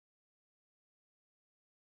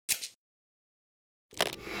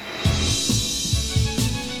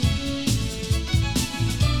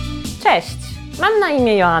Cześć, mam na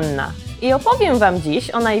imię Joanna i opowiem Wam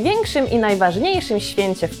dziś o największym i najważniejszym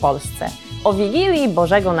święcie w Polsce – o Wigilii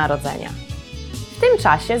Bożego Narodzenia. W tym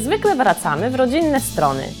czasie zwykle wracamy w rodzinne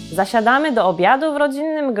strony, zasiadamy do obiadu w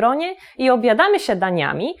rodzinnym gronie i obiadamy się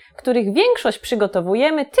daniami, których większość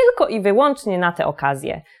przygotowujemy tylko i wyłącznie na tę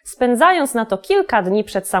okazję, spędzając na to kilka dni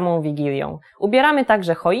przed samą Wigilią. Ubieramy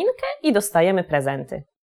także choinkę i dostajemy prezenty.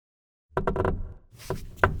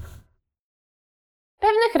 W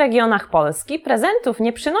pewnych regionach Polski prezentów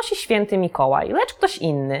nie przynosi święty Mikołaj, lecz ktoś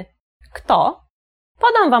inny. Kto?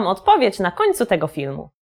 Podam Wam odpowiedź na końcu tego filmu.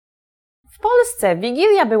 W Polsce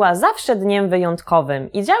Wigilia była zawsze dniem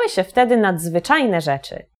wyjątkowym i działy się wtedy nadzwyczajne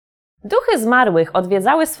rzeczy. Duchy zmarłych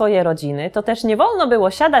odwiedzały swoje rodziny, to też nie wolno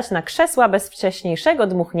było siadać na krzesła bez wcześniejszego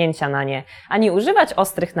dmuchnięcia na nie, ani używać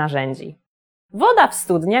ostrych narzędzi. Woda w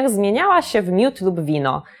studniach zmieniała się w miód lub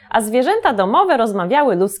wino, a zwierzęta domowe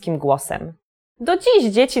rozmawiały ludzkim głosem. Do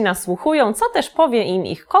dziś dzieci nasłuchują, co też powie im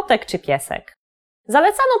ich kotek czy piesek.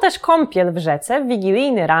 Zalecano też kąpiel w rzece w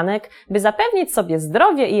wigilijny ranek, by zapewnić sobie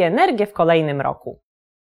zdrowie i energię w kolejnym roku.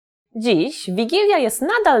 Dziś Wigilia jest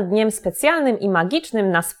nadal dniem specjalnym i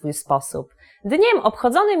magicznym na swój sposób. Dniem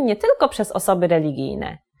obchodzonym nie tylko przez osoby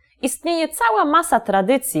religijne. Istnieje cała masa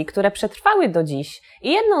tradycji, które przetrwały do dziś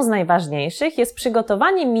i jedną z najważniejszych jest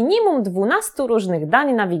przygotowanie minimum 12 różnych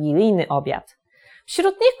dań na wigilijny obiad.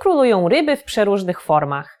 Wśród nich królują ryby w przeróżnych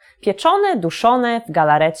formach, pieczone, duszone, w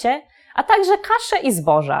galarecie, a także kasze i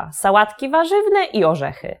zboża, sałatki warzywne i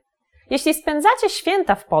orzechy. Jeśli spędzacie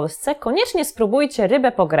święta w Polsce, koniecznie spróbujcie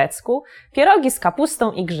rybę po grecku, pierogi z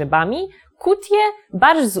kapustą i grzybami, kutie,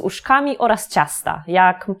 barszcz z uszkami oraz ciasta,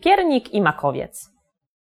 jak piernik i makowiec.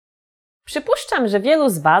 Przypuszczam, że wielu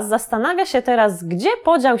z Was zastanawia się teraz, gdzie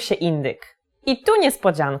podział się indyk. I tu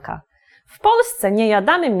niespodzianka. W Polsce nie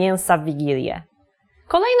jadamy mięsa w Wigilię.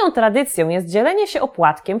 Kolejną tradycją jest dzielenie się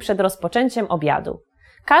opłatkiem przed rozpoczęciem obiadu.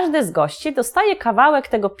 Każdy z gości dostaje kawałek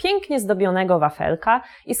tego pięknie zdobionego wafelka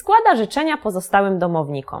i składa życzenia pozostałym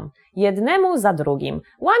domownikom, jednemu za drugim,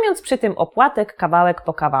 łamiąc przy tym opłatek kawałek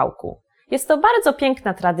po kawałku. Jest to bardzo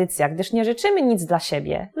piękna tradycja, gdyż nie życzymy nic dla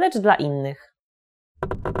siebie, lecz dla innych.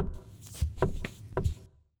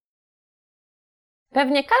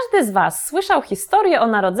 Pewnie każdy z Was słyszał historię o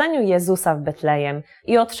narodzeniu Jezusa w Betlejem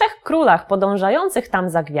i o 3 królach podążających tam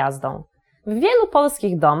za gwiazdą. W wielu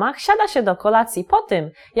polskich domach siada się do kolacji po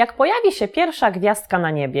tym, jak pojawi się pierwsza gwiazdka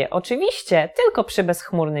na niebie, oczywiście tylko przy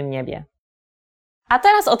bezchmurnym niebie. A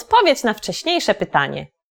teraz odpowiedź na wcześniejsze pytanie.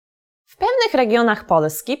 W pewnych regionach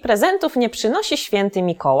Polski prezentów nie przynosi święty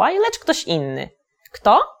Mikołaj, lecz ktoś inny.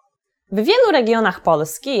 Kto? W wielu regionach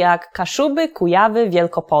Polski, jak Kaszuby, Kujawy,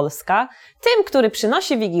 Wielkopolska, tym, który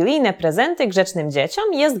przynosi wigilijne prezenty grzecznym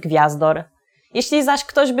dzieciom, jest Gwiazdor. Jeśli zaś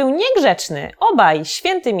ktoś był niegrzeczny, obaj,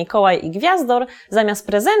 święty Mikołaj i Gwiazdor, zamiast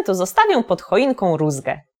prezentu zostawią pod choinką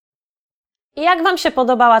rózgę. I jak Wam się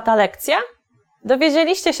podobała ta lekcja?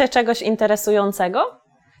 Dowiedzieliście się czegoś interesującego?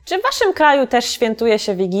 Czy w Waszym kraju też świętuje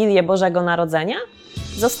się Wigilię Bożego Narodzenia?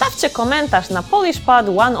 Zostawcie komentarz na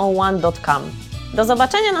polishpod101.com. Do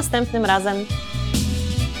zobaczenia następnym razem!